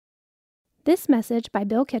This message by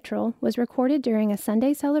Bill Kittrell was recorded during a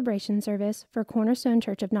Sunday celebration service for Cornerstone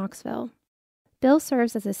Church of Knoxville. Bill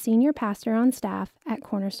serves as a senior pastor on staff at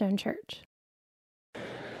Cornerstone Church.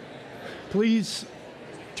 Please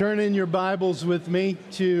turn in your Bibles with me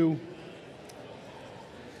to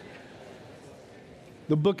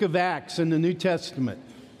the book of Acts in the New Testament.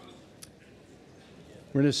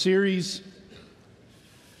 We're in a series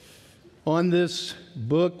on this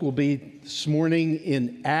book. We'll be this morning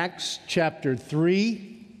in Acts chapter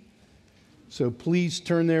 3. So please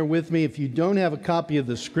turn there with me. If you don't have a copy of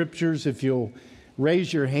the scriptures, if you'll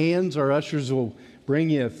raise your hands, our ushers will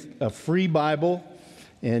bring you a free Bible,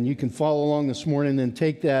 and you can follow along this morning and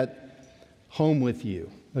take that home with you.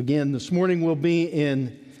 Again, this morning we'll be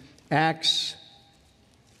in Acts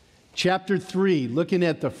chapter 3, looking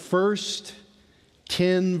at the first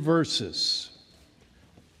 10 verses.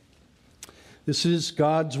 This is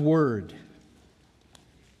God's Word.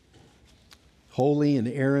 Holy,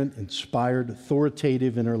 inerrant, inspired,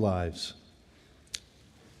 authoritative in our lives.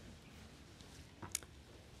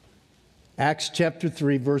 Acts chapter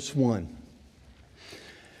 3, verse 1.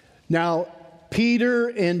 Now, Peter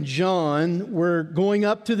and John were going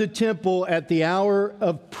up to the temple at the hour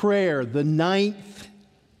of prayer, the 9th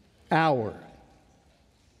hour.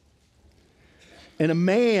 And a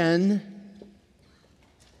man,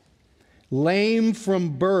 lame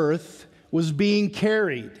from birth, was being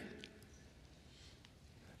carried,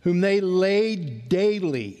 whom they laid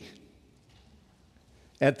daily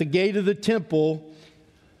at the gate of the temple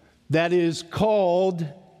that is called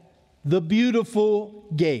the Beautiful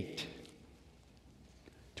Gate,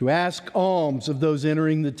 to ask alms of those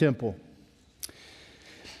entering the temple.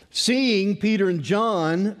 Seeing Peter and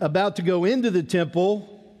John about to go into the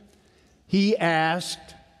temple, he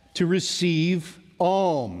asked to receive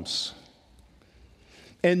alms.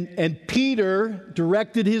 And Peter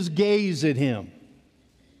directed his gaze at him,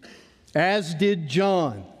 as did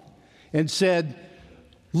John, and said,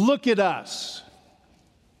 "Look at us."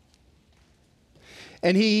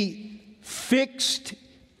 And he fixed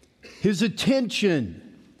his attention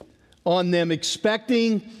on them,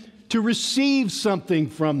 expecting to receive something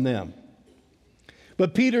from them.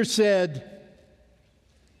 But Peter said,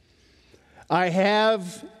 "I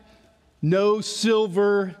have no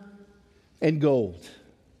silver and gold,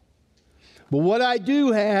 but what I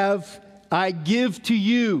do have, I give to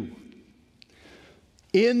you.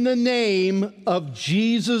 In the name of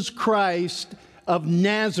Jesus Christ of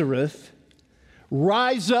Nazareth,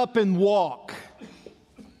 rise up and walk."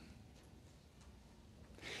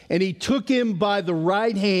 And he took him by the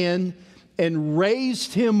right hand and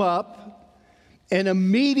raised him up, and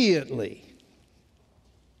immediately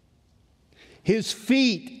his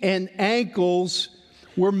feet and ankles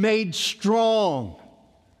were made strong.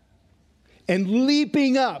 And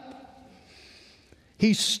leaping up,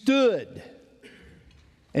 he stood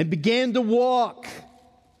and began to walk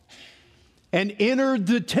and entered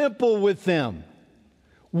the temple with them,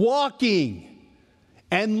 walking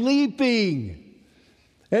and leaping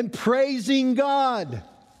and praising God.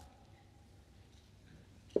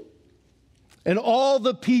 And all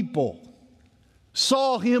the people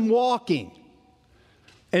saw him walking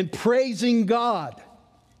and praising God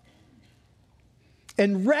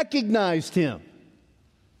and recognized him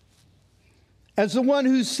as the one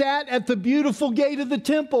who sat at the beautiful gate of the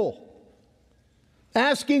temple,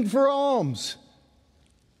 asking for alms.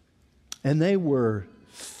 And they were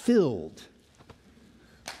filled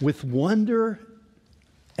with wonder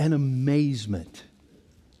and amazement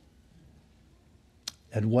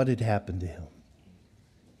at what had happened to him.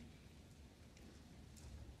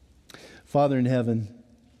 Father in heaven,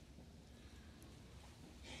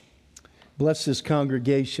 bless this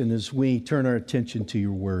congregation as we turn our attention to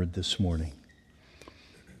your word this morning.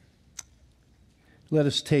 Let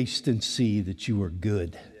us taste and see that you are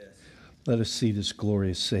good. Yes. Let us see this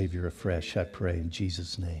glorious Savior afresh, I pray, in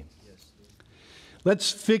Jesus' name. Yes. Let's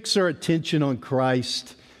fix our attention on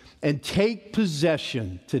Christ and take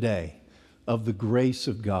possession today of the grace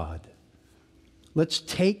of God. Let's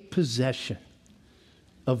take possession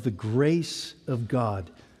of the grace of God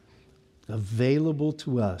available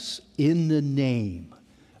to us in the name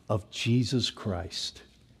of Jesus Christ.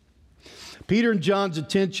 Peter and John's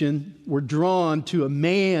attention were drawn to a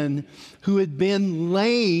man who had been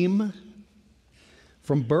lame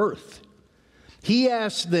from birth. He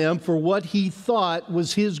asked them for what he thought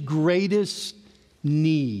was his greatest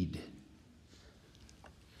need: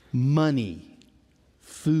 money,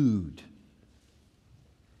 food,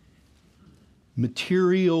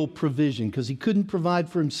 material provision, because he couldn't provide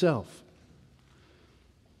for himself.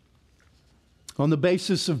 On the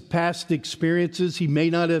basis of past experiences, he may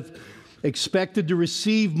not have expected to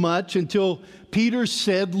receive much until Peter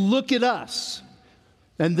said, "Look at us."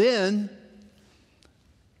 And then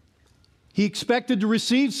he expected to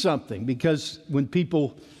receive something, because when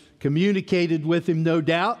people communicated with him, no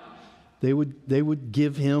doubt, they would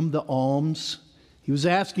give him the alms he was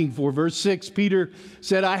asking for. Verse 6, Peter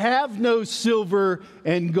said, "I have no silver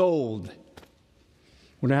and gold."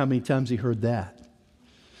 Wonder how many times he heard that.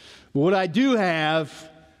 "But what I do have,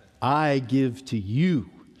 I give to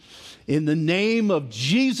you. In the name of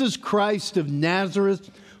Jesus Christ of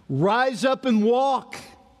Nazareth, rise up and walk."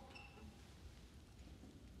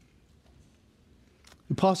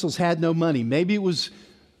 The apostles had no money. Maybe it was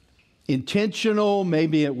intentional.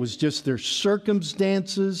 Maybe it was just their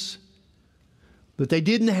circumstances. But they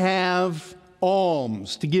didn't have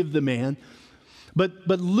alms to give the man. But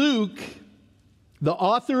Luke, the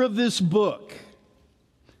author of this book,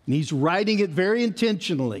 and he's writing it very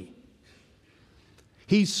intentionally,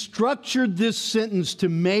 he structured this sentence to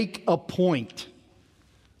make a point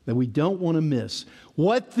that we don't want to miss.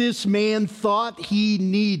 What this man thought he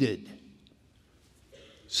needed: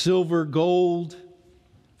 silver, gold,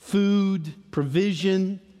 food,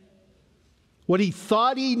 provision. What he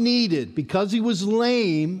thought he needed because he was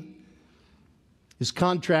lame is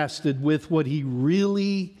contrasted with what he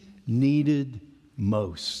really needed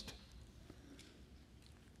most.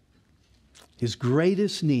 His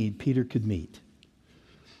greatest need Peter could meet.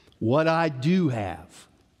 What I do have,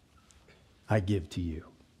 I give to you.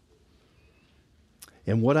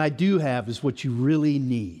 And what I do have is what you really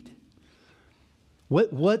need.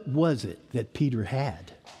 What was it that Peter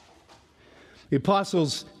had? The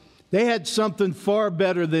apostles, they had something far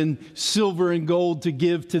better than silver and gold to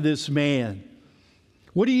give to this man.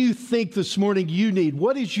 What do you think this morning you need?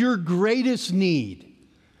 What is your greatest need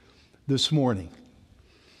this morning?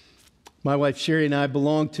 My wife Sherry and I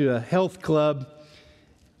belong to a health club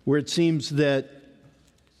where it seems that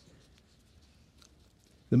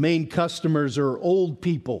the main customers are old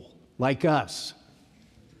people like us.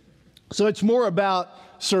 So it's more about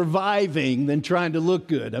surviving than trying to look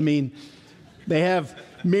good. I mean, they have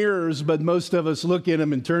mirrors, but most of us look in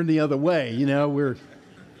them and turn the other way.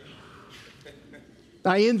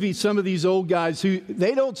 I envy some of these old guys who,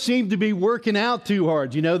 they don't seem to be working out too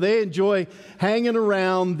hard. They enjoy hanging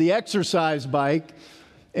around the exercise bike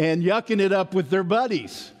and yucking it up with their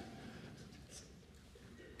buddies.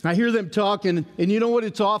 I hear them talking, and you know what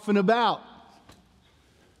it's often about?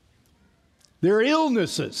 Their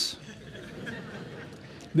illnesses.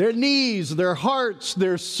 Their knees, their hearts,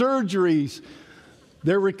 their surgeries,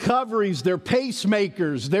 their recoveries, their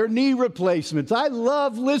pacemakers, their knee replacements. I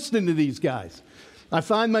love listening to these guys. I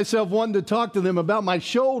find myself wanting to talk to them about my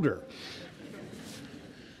shoulder.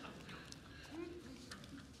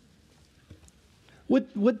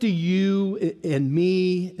 What do you and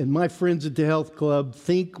me and my friends at the health club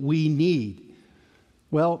think we need?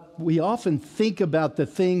 Well, we often think about the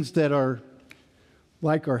things that are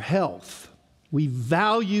like our health. We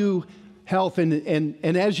value health, and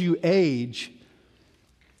as you age,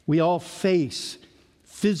 we all face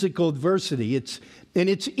physical adversity. It's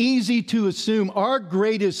easy to assume our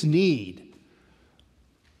greatest need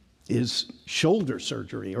is shoulder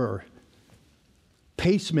surgery or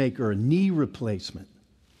pacemaker or knee replacement.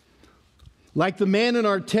 Like the man in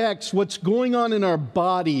our text, what's going on in our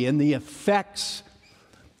body and the effects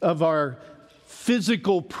of our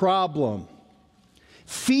physical problem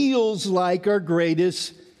feels like our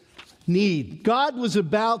greatest need. God was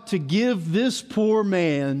about to give this poor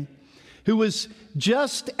man, who was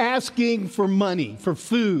just asking for money, for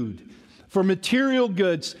food, for material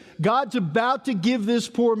goods, God's about to give this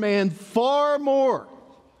poor man far more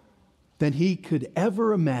than he could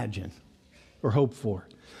ever imagine or hope for.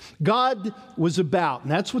 God was about,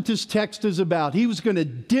 and that's what this text is about, he was going to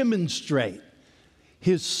demonstrate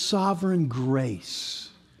his sovereign grace,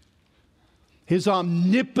 his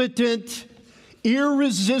omnipotent,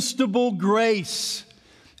 irresistible grace.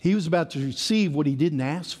 He was about to receive what he didn't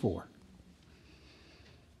ask for.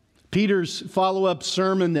 Peter's follow-up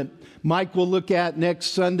sermon that Mike will look at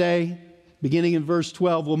next Sunday, beginning in verse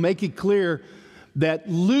 12, will make it clear that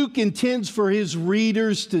Luke intends for his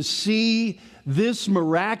readers to see this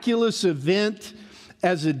miraculous event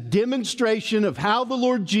as a demonstration of how the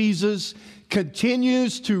Lord Jesus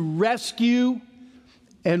continues to rescue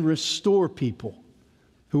and restore people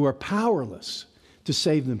who are powerless to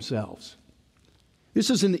save themselves. This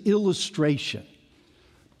is an illustration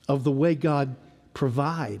of the way God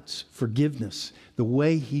provides forgiveness, the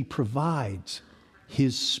way he provides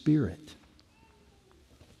his Spirit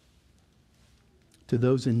to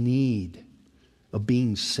those in need of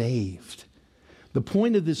being saved, The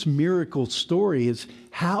point of this miracle story is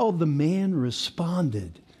how the man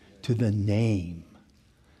responded to the name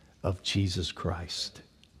of Jesus Christ.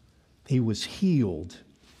 He was healed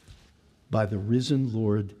by the risen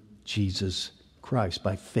Lord Jesus Christ,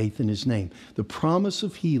 by faith in his name. The promise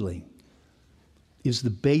of healing is the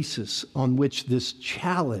basis on which this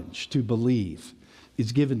challenge to believe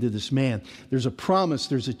is given to this man. There's a promise,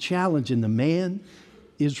 there's a challenge, and the man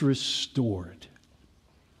is restored.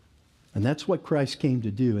 And that's what Christ came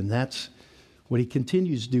to do, and that's what he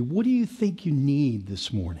continues to do. What do you think you need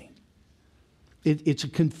this morning? It's a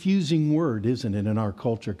confusing word, isn't it, in our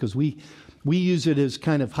culture? Because we use it as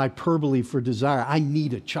kind of hyperbole for desire. I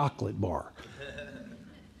need a chocolate bar.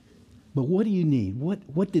 But what do you need?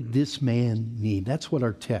 What did this man need? That's what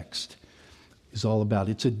our text is all about.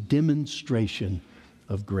 It's a demonstration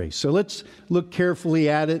of grace. So let's look carefully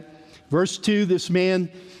at it. Verse 2, this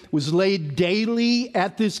man was laid daily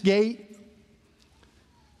at this gate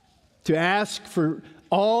to ask for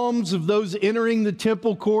alms of those entering the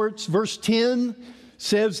temple courts. Verse 10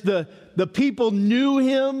 says the people knew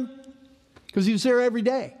him because he was there every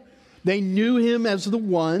day. They knew him as the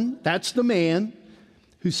one, that's the man,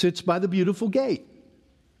 who sits by the beautiful gate.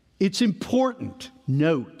 It's important.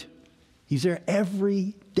 Note, he's there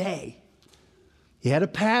every day. He had a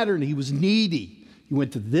pattern. He was needy. He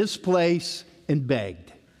went to this place and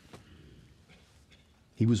begged.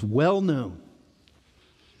 He was well known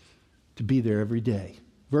to be there every day.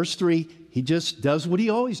 Verse 3, he just does what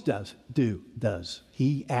he always does.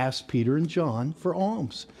 He asked Peter and John for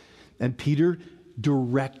alms. And Peter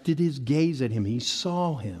directed his gaze at him. He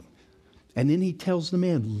saw him. And then he tells the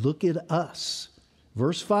man, look at us.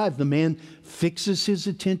 Verse 5, the man fixes his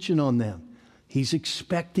attention on them. He's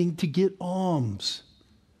expecting to get alms.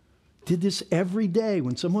 Did this every day.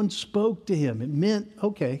 When someone spoke to him, it meant,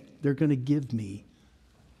 okay, they're going to give me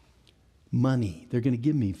money. They're going to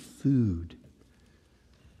give me food.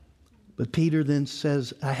 But Peter then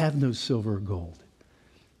says, I have no silver or gold.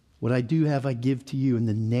 What I do have, I give to you in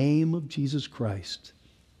the name of Jesus Christ.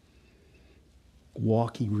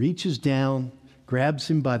 He reaches down, grabs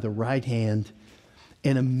him by the right hand,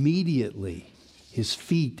 and immediately his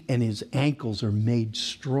feet and his ankles are made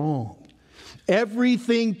strong.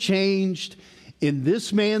 Everything changed in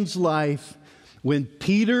this man's life when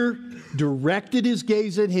Peter directed his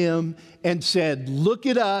gaze at him and said, look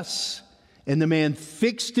at us. And the man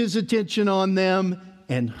fixed his attention on them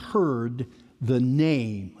and heard the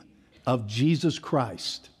name of Jesus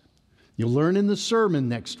Christ. You'll learn in the sermon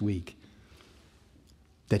next week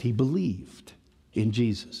that he believed in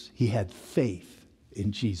Jesus. He had faith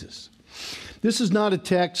in Jesus. This is not a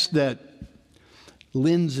text that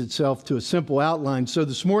lends itself to a simple outline. So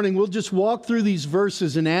this morning we'll just walk through these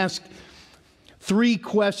verses and ask 3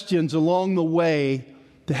 questions along the way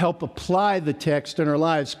to help apply the text in our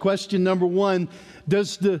lives. Question number 1,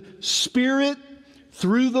 does the Spirit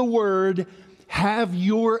through the Word have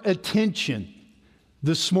your attention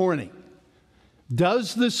this morning?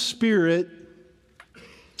 Does the Spirit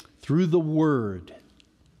through the Word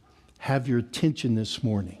have your attention this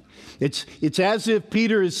morning? It's as if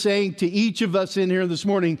Peter is saying to each of us in here this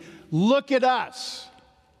morning, look at us.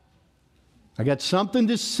 I got something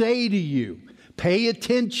to say to you. Pay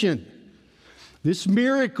attention. This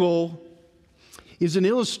miracle is an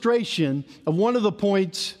illustration of one of the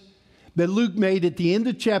points that Luke made at the end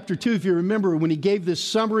of chapter 2. If you remember, when he gave this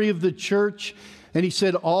summary of the church, and he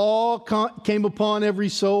said, all came upon every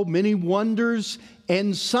soul, many wonders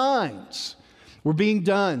and signs were being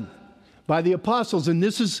done by the apostles. And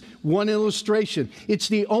this is one illustration. It's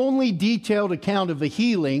the only detailed account of a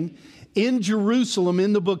healing in Jerusalem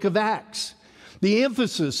in the book of Acts. The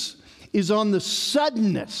emphasis is on the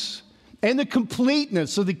suddenness and the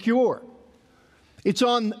completeness of the cure. It's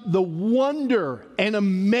on the wonder and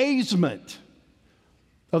amazement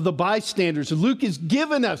of the bystanders. And Luke has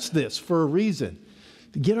given us this for a reason,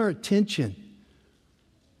 to get our attention.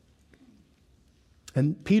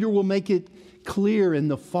 And Peter will make it clear in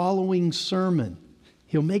the following sermon.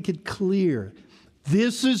 He'll make it clear.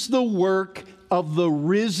 This is the work of the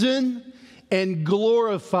risen and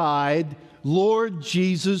glorified Lord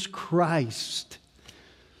Jesus Christ.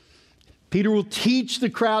 Peter will teach the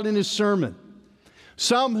crowd in his sermon,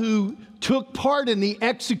 some who took part in the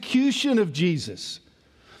execution of Jesus,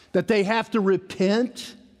 that they have to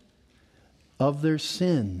repent of their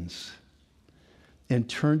sins and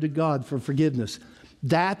turn to God for forgiveness.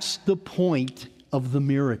 That's the point of the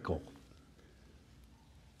miracle.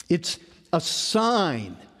 It's a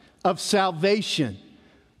sign of salvation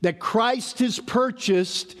that Christ has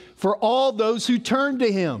purchased for all those who turn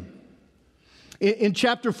to Him. In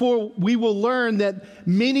chapter 4, we will learn that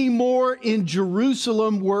many more in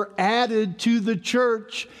Jerusalem were added to the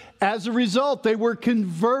church as a result. They were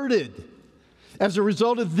converted as a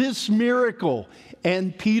result of this miracle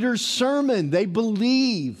and Peter's sermon. They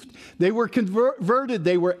believed. They were converted.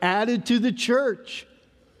 They were added to the church.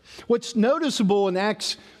 What's noticeable in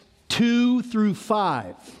Acts 2 through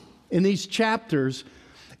 5 in these chapters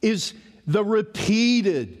is the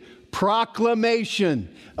repeated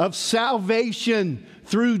proclamation of salvation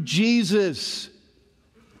through Jesus.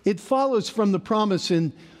 It follows from the promise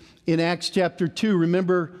in Acts chapter 2.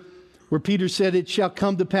 Remember where Peter said, "It shall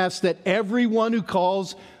come to pass that everyone who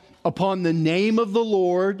calls upon the name of the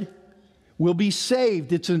Lord will be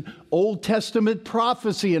saved." It's an Old Testament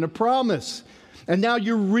prophecy and a promise. And now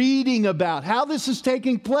you're reading about how this is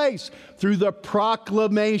taking place through the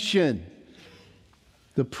proclamation,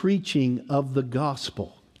 the preaching of the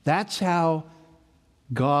gospel. That's how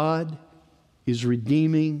God is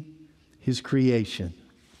redeeming His creation.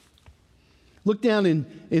 Look down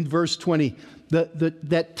in verse 20.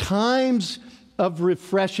 That times of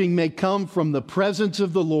refreshing may come from the presence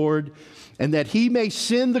of the Lord, and that He may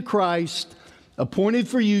send the Christ, appointed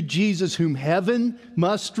for you, Jesus, whom heaven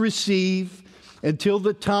must receive until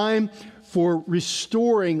the time for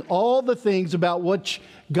restoring all the things about which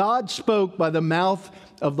God spoke by the mouth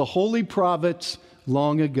of the holy prophets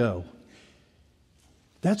long ago.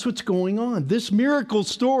 That's what's going on. This miracle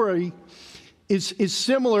story is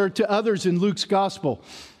similar to others in Luke's gospel.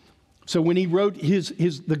 So when he wrote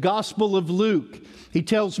the Gospel of Luke, he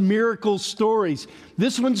tells miracle stories.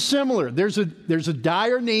 This one's similar. There's a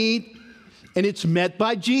dire need, and it's met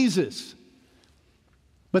by Jesus.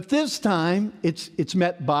 But this time, it's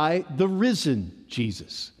met by the risen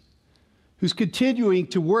Jesus, who's continuing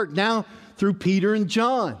to work now through Peter and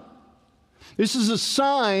John. This is a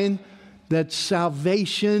sign that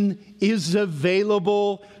salvation is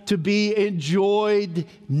available to be enjoyed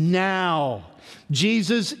now.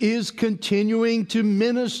 Jesus is continuing to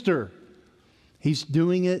minister. He's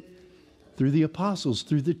doing it through the apostles,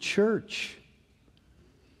 through the church.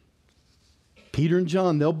 Peter and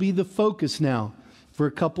John, they'll be the focus now for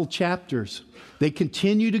a couple chapters. They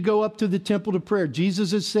continue to go up to the temple to prayer.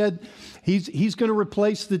 Jesus has said he's going to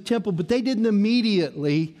replace the temple, but they didn't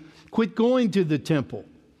immediately quit going to the temple.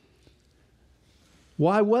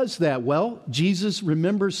 Why was that? Well, Jesus,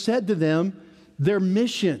 remember, said to them their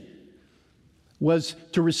mission was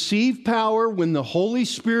to receive power when the Holy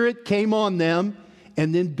Spirit came on them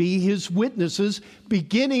and then be His witnesses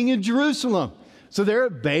beginning in Jerusalem. So they're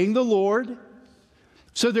obeying the Lord.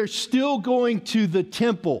 So they're still going to the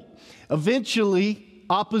temple. Eventually,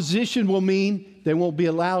 opposition will mean they won't be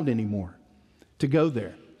allowed anymore to go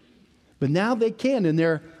there. But now they can, and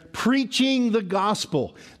they're preaching the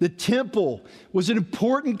gospel. The temple was an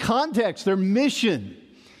important context. Their mission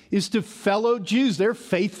is to fellow Jews. They're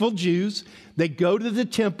faithful Jews. They go to the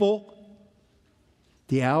temple,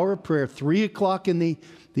 the hour of prayer, 3 o'clock in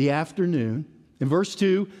the afternoon. In verse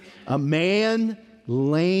 2, a man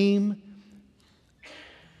lame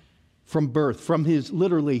from birth, from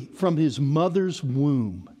his mother's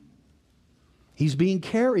womb. He's being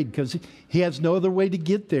carried because he has no other way to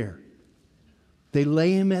get there. They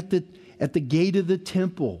lay him at the gate of the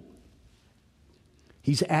temple.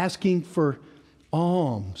 He's asking for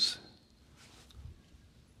alms.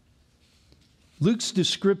 Luke's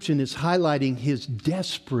description is highlighting his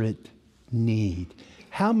desperate need.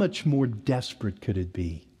 How much more desperate could it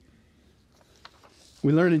be?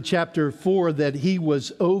 We learn in chapter 4 that he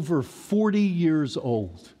was over 40 years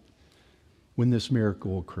old when this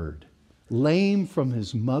miracle occurred, lame from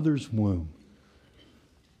his mother's womb.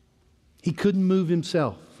 He couldn't move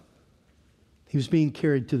himself. He was being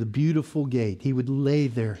carried to the beautiful gate. He would lay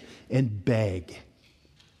there and beg.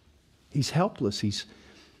 He's helpless.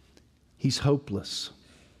 He's hopeless.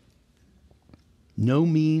 No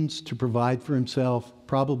means to provide for himself,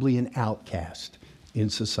 probably an outcast in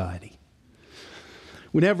society.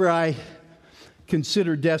 Whenever I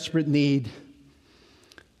consider desperate need,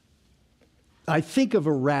 I think of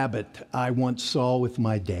a rabbit I once saw with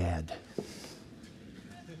my dad.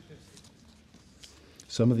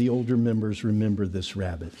 Some of the older members remember this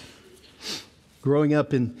rabbit. Growing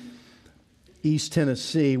up in East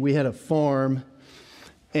Tennessee, we had a farm,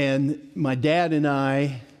 and my dad and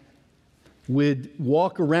I would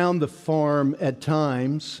walk around the farm at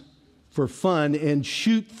times for fun and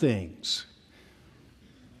shoot things.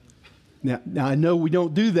 Now I know we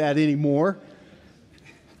don't do that anymore,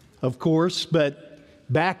 of course, but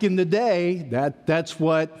back in the day, that's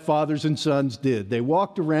what fathers and sons did. They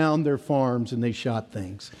walked around their farms and they shot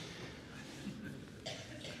things.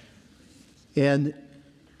 And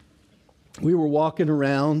we were walking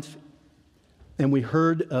around and we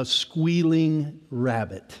heard a squealing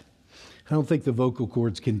rabbit. I don't think the vocal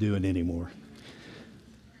cords can do it anymore.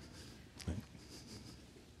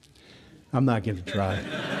 I'm not going to try.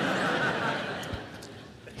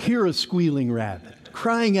 Hear a squealing rabbit,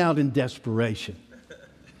 crying out in desperation.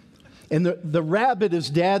 And the rabbit, as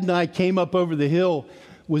Dad and I came up over the hill,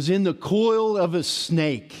 was in the coil of a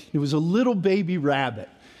snake. It was a little baby rabbit,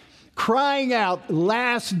 crying out,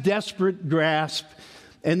 last desperate grasp.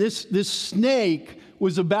 And this snake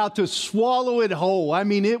was about to swallow it whole. I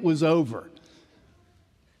mean, it was over.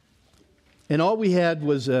 And all we had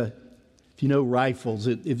was rifles.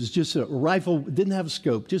 It was just a rifle, didn't have a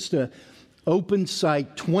scope, just a open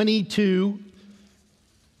sight 22.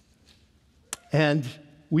 And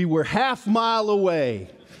we were half mile away.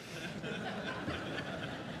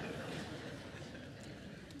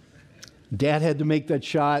 Dad had to make that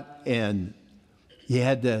shot, and you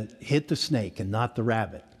had to hit the snake and not the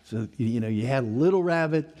rabbit. So, you had a little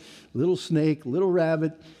rabbit, little snake, little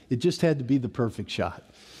rabbit. It just had to be the perfect shot.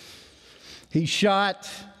 He shot,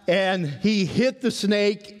 and he hit the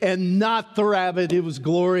snake and not the rabbit. It was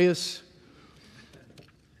glorious.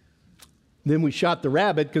 Then we shot the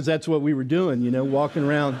rabbit, because that's what we were doing, walking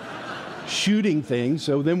around shooting things.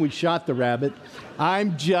 So then we shot the rabbit.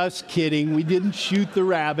 I'm just kidding. We didn't shoot the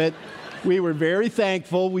rabbit. We were very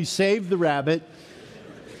thankful. We saved the rabbit.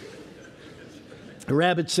 The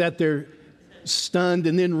rabbit sat there stunned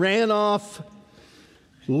and then ran off,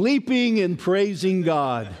 leaping and praising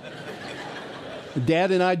God.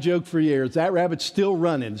 Dad and I joked for years, that rabbit's still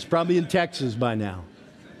running. It's probably in Texas by now.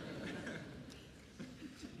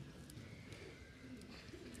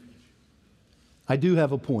 I do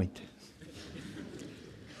have a point.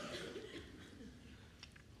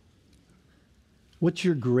 What's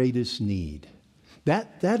your greatest need?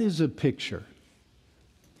 That is a picture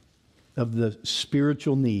of the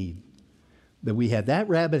spiritual need that we had. That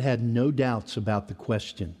rabbit had no doubts about the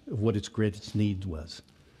question of what its greatest need was.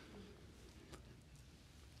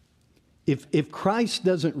 If Christ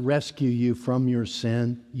doesn't rescue you from your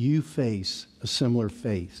sin, you face a similar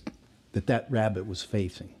fate that rabbit was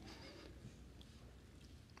facing.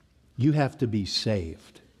 You have to be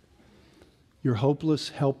saved. You're hopeless,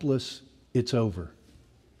 helpless, it's over.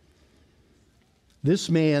 This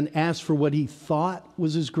man asked for what he thought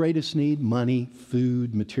was his greatest need: money,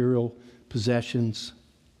 food, material possessions,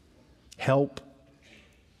 help.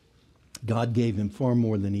 God gave him far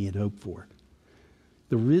more than he had hoped for.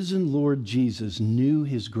 The risen Lord Jesus knew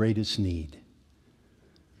his greatest need,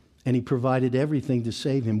 and he provided everything to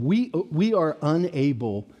save him. We are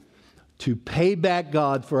unable to pay back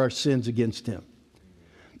God for our sins against him.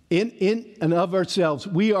 In and of ourselves,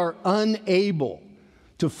 we are unable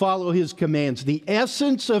to follow his commands. The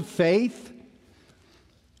essence of faith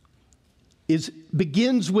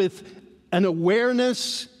begins with an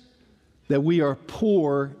awareness that we are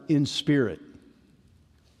poor in spirit.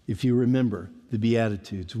 If you remember the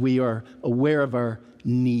Beatitudes, we are aware of our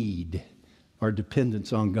need, our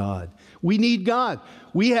dependence on God. We need God.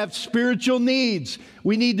 We have spiritual needs.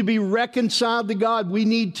 We need to be reconciled to God. We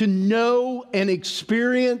need to know and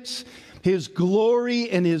experience his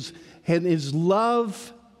glory and his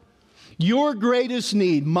love. Your greatest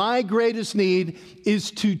need, my greatest need,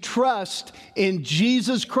 is to trust in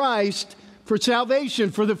Jesus Christ for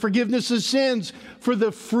salvation, for the forgiveness of sins, for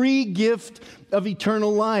the free gift of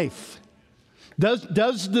eternal life.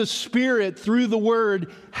 Does the Spirit, through the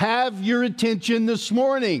Word, have your attention this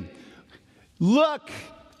morning? Look.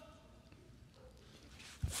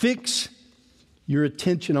 Fix your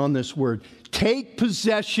attention on this Word. Take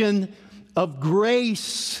possession of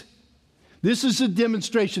grace. This is a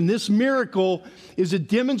demonstration. This miracle is a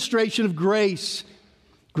demonstration of grace.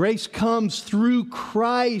 Grace comes through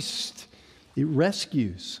Christ. It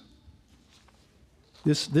rescues.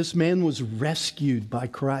 This man was rescued by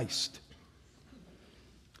Christ.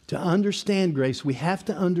 To understand grace, we have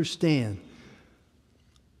to understand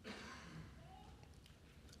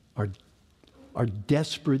our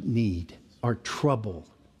desperate need, our trouble,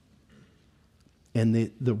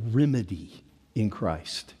 and the remedy in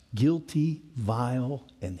Christ. Guilty, vile,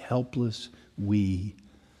 and helpless we,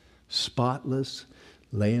 spotless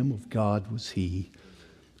Lamb of God was he.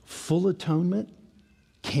 Full atonement,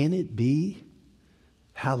 can it be?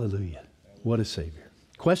 Hallelujah. What a Savior.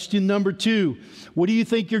 Question number 2, what do you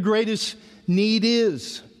think your greatest need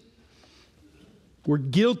is? We're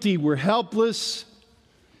guilty, we're helpless,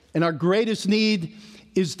 and our greatest need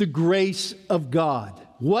is the grace of God.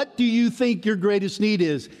 What do you think your greatest need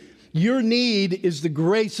is? Your need is the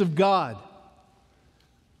grace of God.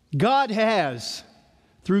 God has,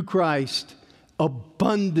 through Christ,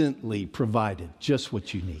 abundantly provided just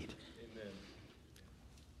what you need. Amen.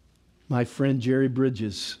 My friend Jerry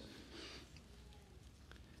Bridges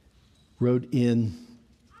wrote in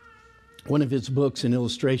one of his books an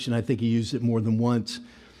illustration. I think he used it more than once.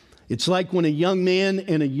 It's like when a young man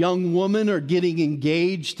and a young woman are getting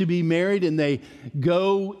engaged to be married, and they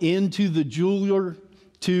go into the jeweler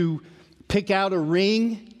to pick out a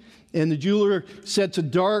ring, and the jeweler sets a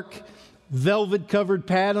dark velvet-covered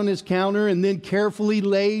pad on his counter and then carefully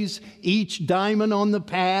lays each diamond on the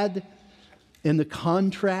pad, and the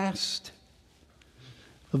contrast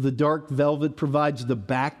of the dark velvet provides the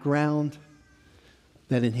background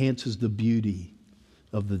that enhances the beauty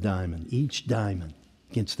of the diamond. Each diamond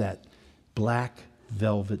against that black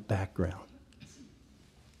velvet background.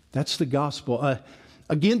 That's the gospel.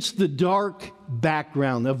 Against the dark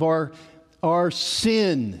background of our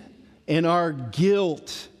sin and our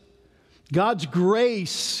guilt, God's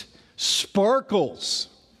grace sparkles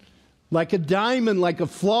like a diamond, like a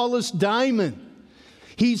flawless diamond.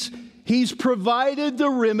 He's provided the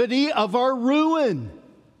remedy of our ruin.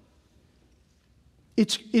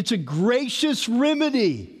 It's a gracious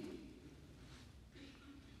remedy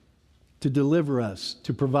to deliver us,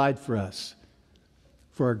 to provide for us,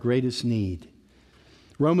 for our greatest need.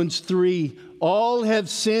 Romans 3, all have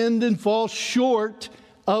sinned and fall short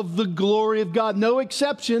of the glory of God. No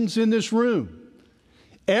exceptions in this room.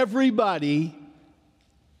 Everybody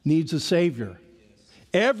needs a Savior.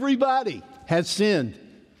 Everybody has sinned.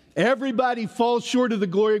 Everybody falls short of the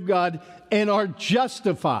glory of God and are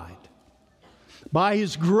justified by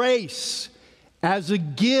His grace as a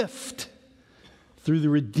gift through the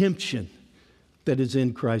redemption that is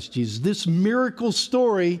in Christ Jesus. This miracle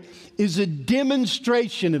story is a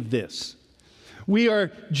demonstration of this. We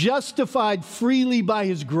are justified freely by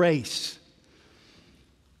His grace.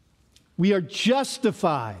 We are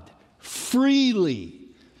justified freely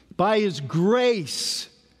by His grace.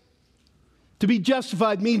 To be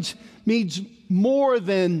justified means more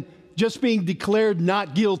than just being declared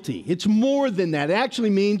not guilty. It's more than that. It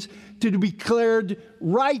actually means to be declared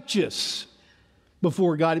righteous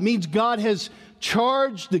before God. It means God has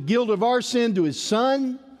charged the guilt of our sin to His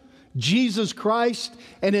Son, Jesus Christ,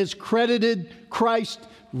 and has credited Christ's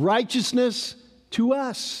righteousness to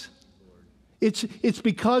us. It's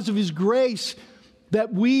because of His grace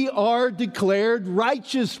that we are declared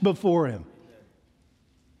righteous before Him.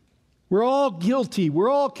 We're all guilty. We're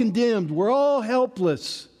all condemned. We're all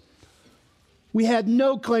helpless. We had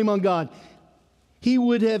no claim on God. He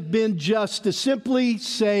would have been just to simply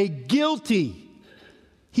say guilty.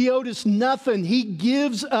 He owed us nothing. He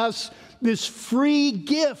gives us this free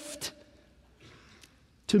gift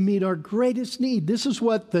to meet our greatest need. This is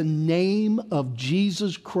what the name of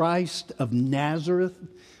Jesus Christ of Nazareth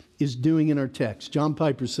is doing in our text. John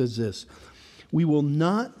Piper says this: we will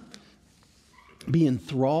not be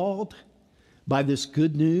enthralled by this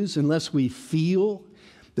good news unless we feel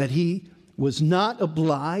that He was not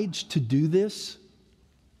obliged to do this.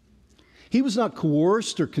 He was not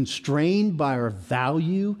coerced or constrained by our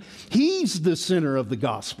value. He's the center of the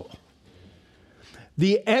gospel.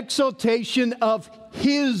 The exaltation of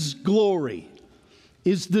His glory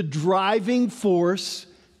is the driving force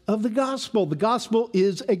of the gospel. The gospel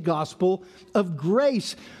is a gospel of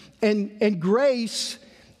grace. And grace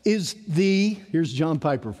is here's John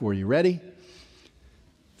Piper for you. Ready?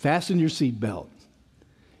 Fasten your seatbelt.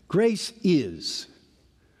 Grace is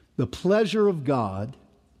the pleasure of God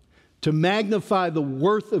to magnify the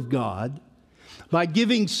worth of God by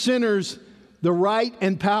giving sinners the right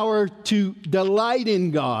and power to delight in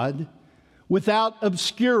God without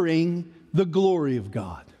obscuring the glory of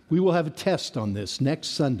God. We will have a test on this next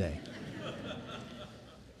Sunday.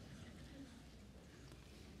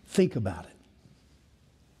 Think about it.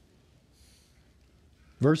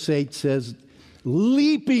 Verse 8 says,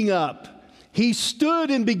 leaping up, He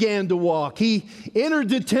stood and began to walk. He entered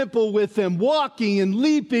the temple with them, walking and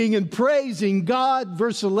leaping and praising God.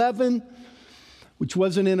 Verse 11, which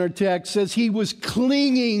wasn't in our text, says He was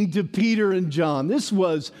clinging to Peter and John. This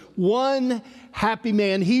was one happy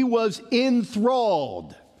man. He was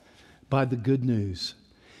enthralled by the good news.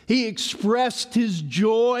 He expressed His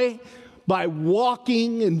joy by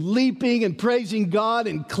walking and leaping and praising God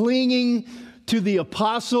and clinging to the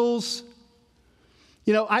apostles.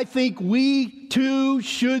 You know, I think we too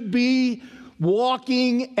should be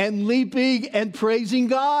walking and leaping and praising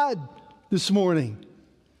God this morning.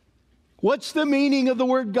 What's the meaning of the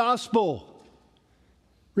word gospel?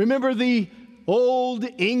 Remember the old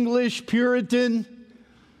English Puritan?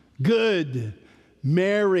 Good,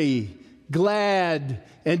 merry, glad,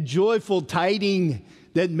 and joyful tiding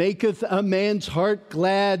that maketh a man's heart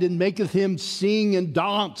glad and maketh him sing and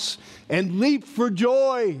dance and leap for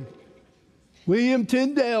joy. William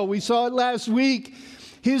Tyndale, we saw it last week.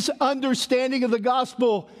 His understanding of the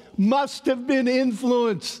gospel must have been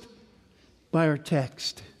influenced by our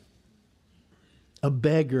text. A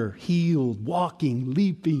beggar healed, walking,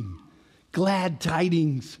 leaping, glad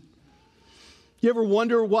tidings. You ever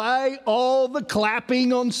wonder why all the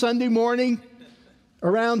clapping on Sunday morning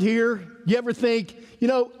around here? You ever think,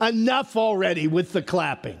 enough already with the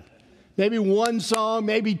clapping? Maybe one song,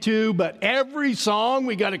 maybe two, but every song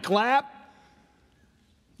we got to clap?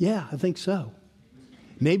 Yeah, I think so.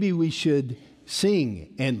 Maybe we should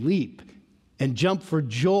sing and leap and jump for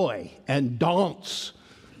joy and dance.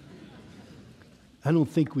 I don't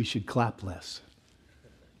think we should clap less.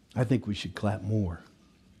 I think we should clap more.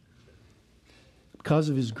 Because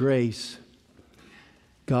of His grace,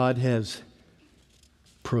 God has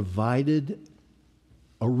provided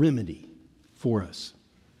a remedy for us.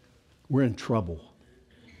 We're in trouble,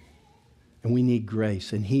 and we need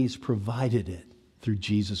grace, and He's provided it through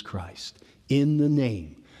Jesus Christ. In the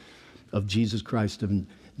name of Jesus Christ of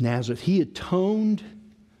Nazareth, He atoned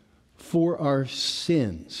for our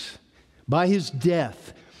sins. By His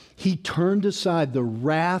death, He turned aside the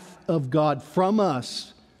wrath of God from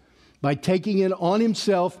us by taking it on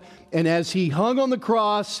Himself. And as He hung on the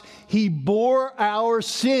cross, He bore our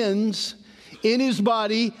sins in His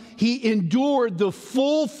body. He endured the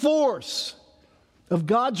full force of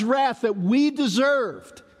God's wrath that we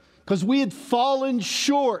deserved because we had fallen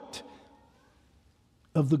short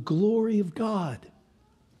of the glory of God.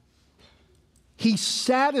 He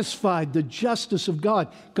satisfied the justice of God.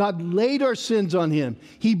 God laid our sins on Him.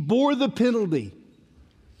 He bore the penalty.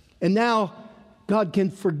 And now God can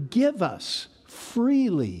forgive us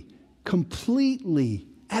freely, completely,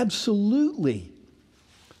 absolutely.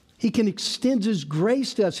 He can extend His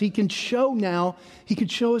grace to us. He can show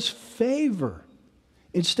us favor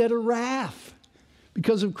instead of wrath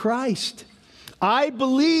because of Christ. I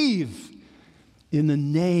believe in the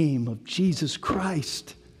name of Jesus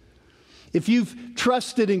Christ. If you've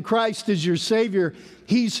trusted in Christ as your Savior,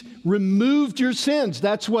 He's removed your sins.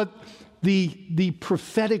 That's what the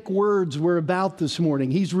prophetic words were about this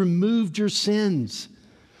morning. He's removed your sins.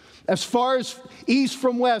 As far as east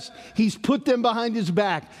from west, He's put them behind His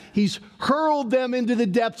back. He's hurled them into the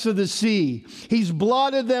depths of the sea. He's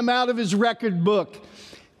blotted them out of His record book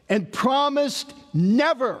and promised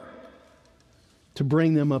never to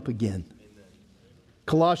bring them up again. Amen.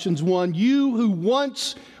 Colossians 1, you who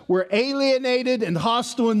once were alienated and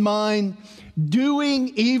hostile in mind,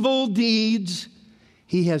 doing evil deeds,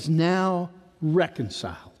 He has now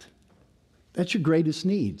reconciled. That's your greatest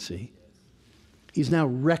need, see? He's now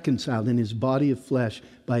reconciled in His body of flesh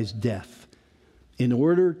by His death in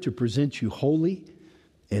order to present you holy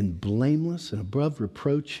and blameless and above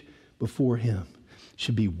reproach before Him.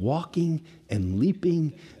 Should be walking and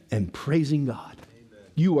leaping and praising God. Amen.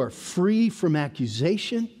 You are free from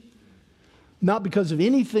accusation, not because of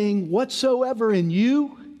anything whatsoever in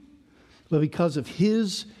you, but because of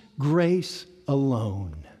His grace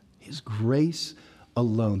alone. His grace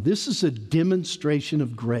alone. This is a demonstration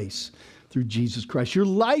of grace through Jesus Christ. Your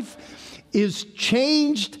life is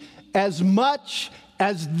changed as much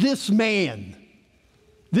as this man,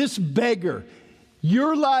 this beggar.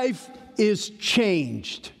 Your life is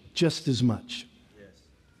changed just as much. Yes.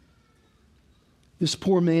 This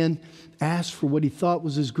poor man asked for what he thought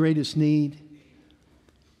was his greatest need.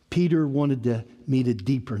 Peter wanted to meet a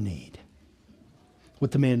deeper need,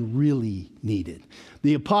 what the man really needed.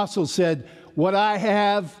 The apostle said, what I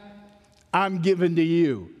have, I'm giving to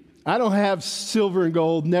you. I don't have silver and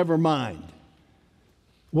gold, never mind.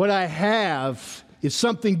 What I have is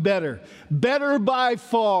something better. Better by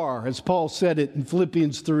far, as Paul said it in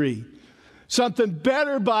Philippians 3. Something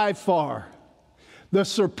better by far. The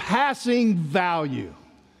surpassing value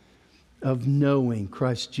of knowing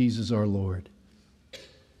Christ Jesus our Lord.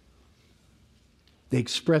 They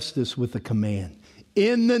express this with a command.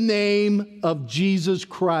 In the name of Jesus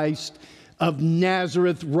Christ of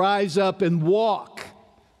Nazareth, rise up and walk.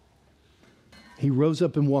 He rose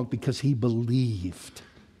up and walked because he believed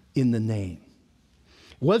in the name.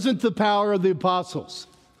 It wasn't the power of the apostles.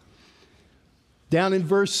 Down in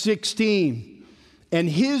verse 16, and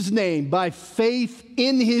his name, by faith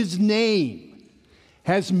in his name,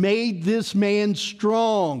 has made this man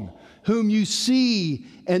strong, whom you see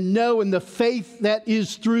and know, and the faith that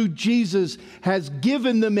is through Jesus has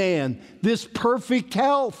given the man this perfect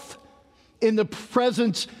health in the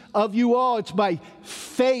presence of you all. It's by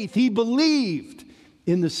faith. He believed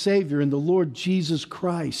in the Savior, in the Lord Jesus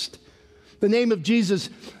Christ. The name of Jesus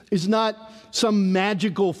is not some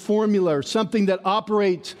magical formula or something that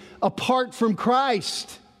operates apart from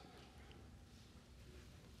Christ.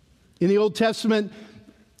 In the Old Testament,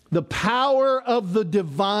 the power of the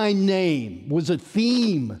divine name was a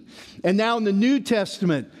theme. And now in the New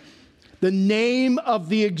Testament, the name of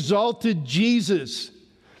the exalted Jesus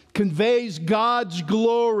conveys God's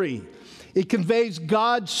glory. It conveys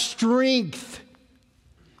God's strength,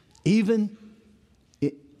 even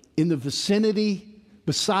in the vicinity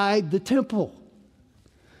beside the temple.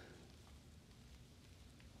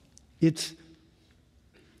 It's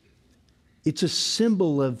a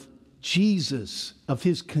symbol of Jesus, of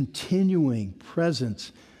his continuing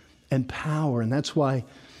presence and power. And that's why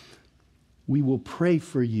we will pray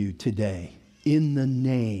for you today in the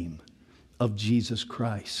name of Jesus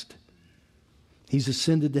Christ. He's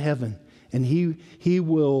ascended to heaven, and he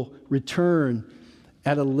will return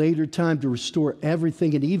at a later time to restore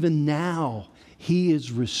everything. And even now, he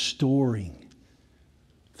is restoring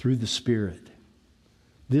through the Spirit.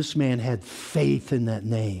 This man had faith in that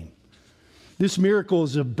name. This miracle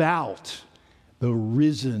is about the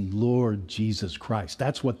risen Lord Jesus Christ.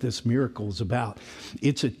 That's what this miracle is about.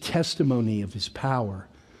 It's a testimony of his power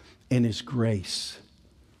and his grace.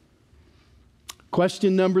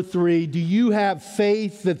 Question number 3, do you have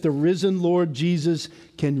faith that the risen Lord Jesus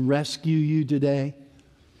can rescue you today?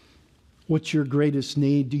 What's your greatest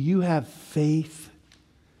need? Do you have faith?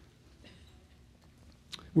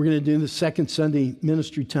 We're going to do the second Sunday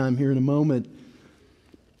ministry time here in a moment.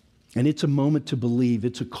 And it's a moment to believe.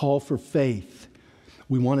 It's a call for faith.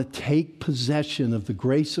 We want to take possession of the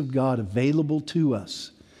grace of God available to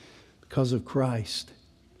us because of Christ.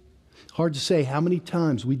 Hard to say how many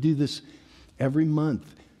times we do this every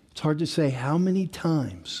month. It's hard to say how many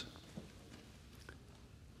times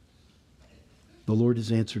the Lord has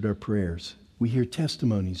answered our prayers. We hear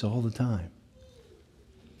testimonies all the time.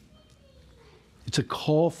 It's a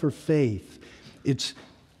call for faith. It's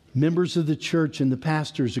members of the church and the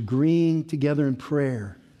pastors agreeing together in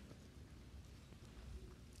prayer.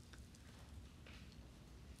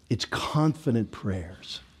 It's confident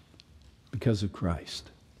prayers because of Christ.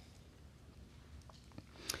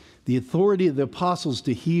 The authority of the apostles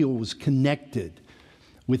to heal was connected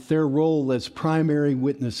with their role as primary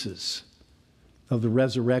witnesses of the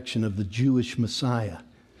resurrection of the Jewish Messiah.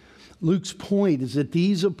 Luke's point is that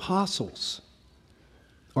these apostles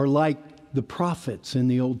are like the prophets in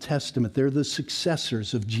the Old Testament. They're the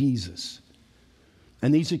successors of Jesus.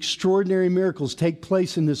 And these extraordinary miracles take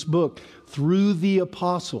place in this book through the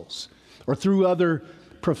apostles or through other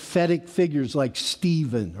prophetic figures like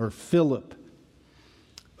Stephen or Philip.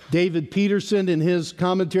 David Peterson in his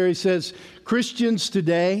commentary says, Christians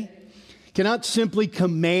today cannot simply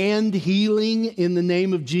command healing in the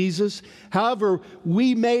name of Jesus. However,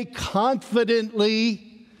 we may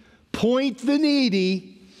confidently point the needy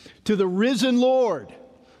to the risen Lord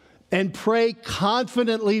and pray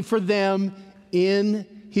confidently for them in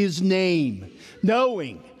his name,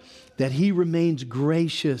 knowing that he remains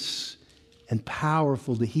gracious and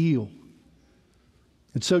powerful to heal.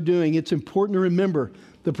 In so doing, it's important to remember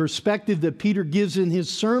the perspective that Peter gives in his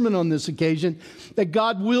sermon on this occasion, that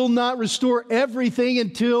God will not restore everything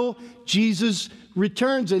until Jesus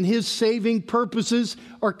returns and his saving purposes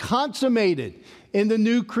are consummated in the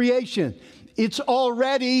new creation. It's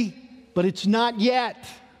already, but it's not yet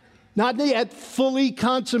fully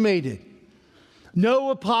consummated.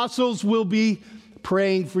 No apostles will be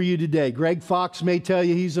praying for you today. Greg Fox may tell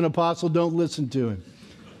you he's an apostle. Don't listen to him.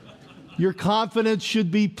 Your confidence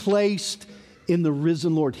should be placed in the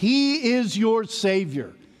risen Lord. He is your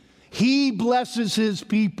Savior. He blesses his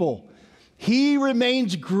people. He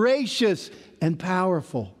remains gracious and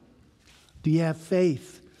powerful. Do you have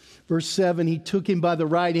faith? Verse 7, he took him by the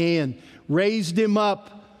right hand, raised him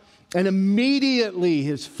up, and immediately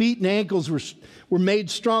his feet and ankles were made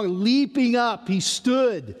strong. Leaping up, he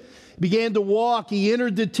stood, began to walk. He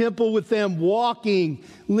entered the temple with them, walking,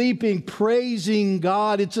 leaping, praising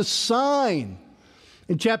God. It's a sign.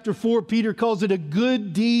 In chapter 4, Peter calls it a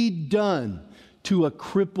good deed done to a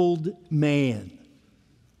crippled man.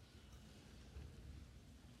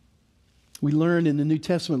 We learn in the New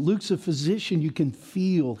Testament, Luke's a physician you can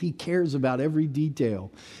feel. He cares about every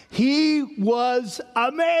detail. He was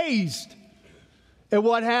amazed at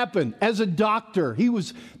what happened. As a doctor, he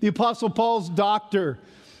was the Apostle Paul's doctor,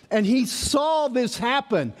 and he saw this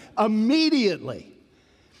happen immediately.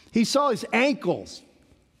 He saw his ankles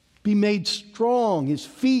be made strong, his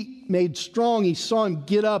feet made strong. He saw him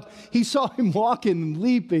get up. He saw him walking and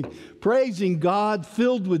leaping, praising God,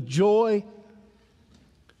 filled with joy.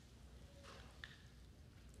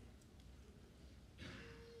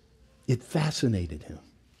 It fascinated him.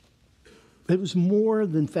 It was more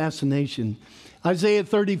than fascination. Isaiah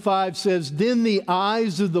 35 says, "Then the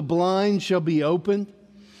eyes of the blind shall be opened,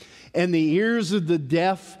 and the ears of the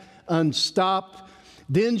deaf unstopped.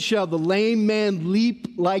 Then shall the lame man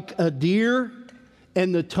leap like a deer,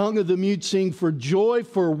 and the tongue of the mute sing for joy,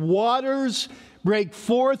 for waters break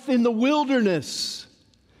forth in the wilderness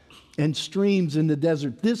and streams in the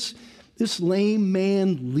desert." This lame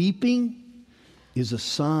man leaping is a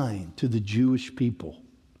sign to the Jewish people.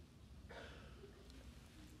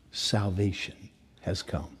 Salvation has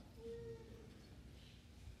come.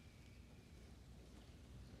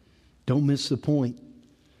 Don't miss the point.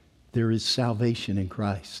 There is salvation in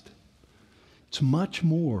Christ. It's much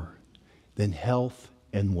more than health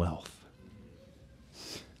and wealth.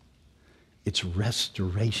 It's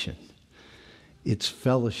restoration. It's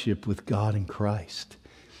fellowship with God in Christ.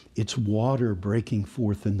 It's water breaking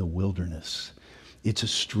forth in the wilderness. It's a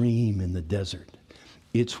stream in the desert.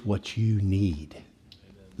 It's what you need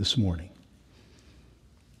this morning.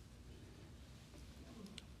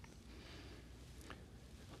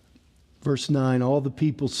 Verse 9, all the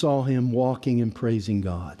people saw him walking and praising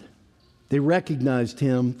God. They recognized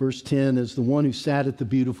him, verse 10, as the one who sat at the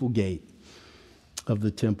beautiful gate of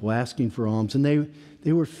the temple asking for alms. And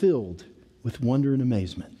they were filled with wonder and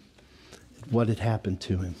amazement at what had happened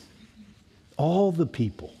to him. All the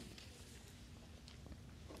people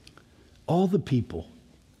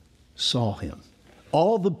saw him.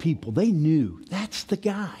 All the people, they knew that's the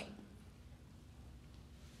guy.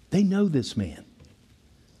 They know this man.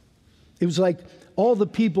 It was like all the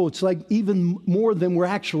people, it's like even more than were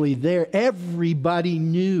actually there. Everybody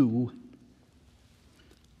knew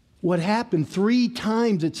what happened. 3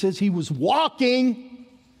 times it says he was walking.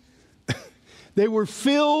 They were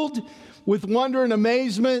filled with wonder and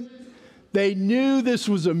amazement. They knew this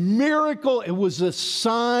was a miracle. It was a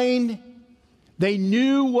sign. They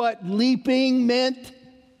knew what leaping meant.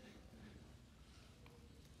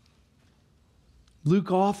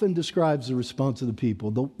 Luke often describes the response of the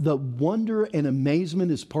people. The wonder and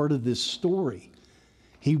amazement is part of this story.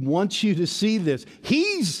 He wants you to see this.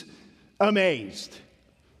 He's amazed.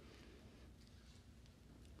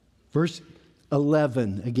 Verse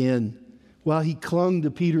 11, again, while he clung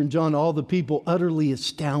to Peter and John, all the people, utterly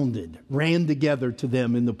astounded, ran together to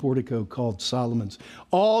them in the portico called Solomon's.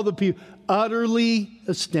 All the people, utterly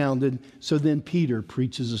astounded. So then Peter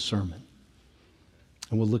preaches a sermon.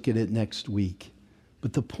 And we'll look at it next week.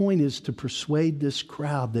 But the point is to persuade this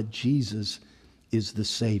crowd that Jesus is the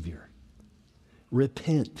Savior.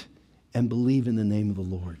 Repent and believe in the name of the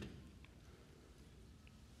Lord.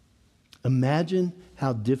 Imagine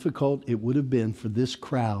how difficult it would have been for this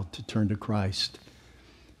crowd to turn to Christ.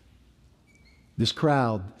 This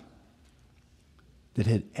crowd that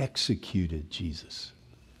had executed Jesus.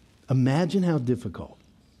 Imagine how difficult.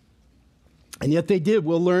 And yet they did.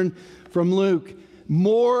 We'll learn from Luke.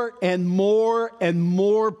 More and more and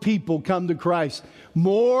more people come to Christ.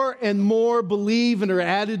 More and more believe and are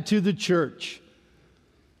added to the church.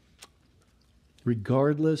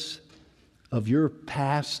 Regardless of your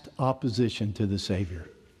past opposition to the Savior,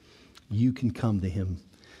 you can come to Him.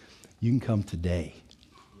 You can come today.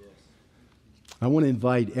 I want to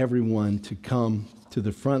invite everyone to come to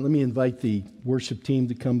the front. Let me invite the worship team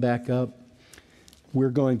to come back up. We're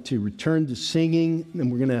going to return to singing,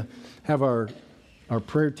 and we're going to have our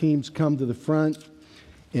prayer teams come to the front,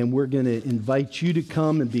 and we're going to invite you to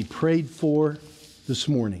come and be prayed for this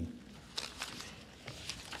morning.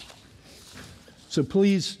 So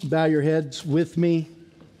please bow your heads with me.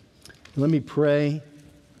 Let me pray.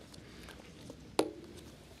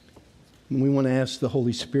 And we want to ask the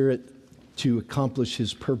Holy Spirit to accomplish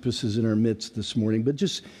His purposes in our midst this morning. But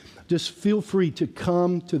just feel free to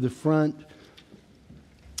come to the front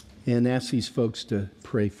and ask these folks to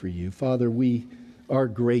pray for you. Father, we are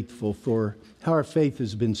grateful for how our faith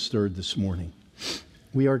has been stirred this morning.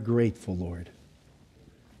 We are grateful, Lord.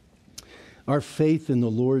 Our faith in the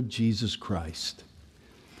Lord Jesus Christ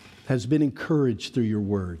has been encouraged through your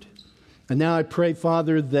word. And now I pray,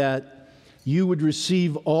 Father, that you would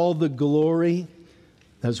receive all the glory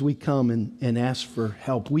as we come and ask for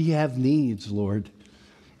help. We have needs, Lord.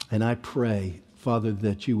 And I pray, Father,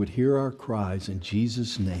 that you would hear our cries in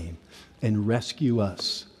Jesus' name and rescue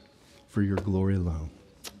us for your glory alone.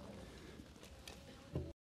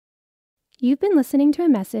 You've been listening to a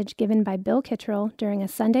message given by Bill Kittrell during a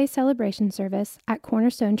Sunday celebration service at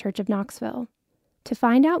Cornerstone Church of Knoxville. To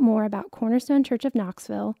find out more about Cornerstone Church of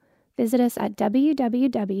Knoxville, visit us at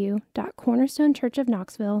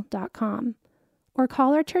www.cornerstonechurchofknoxville.com or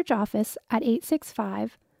call our church office at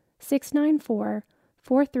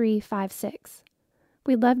 865-694-4356.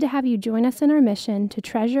 We'd love to have you join us in our mission to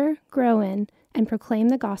treasure, grow in, and proclaim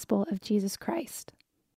the gospel of Jesus Christ.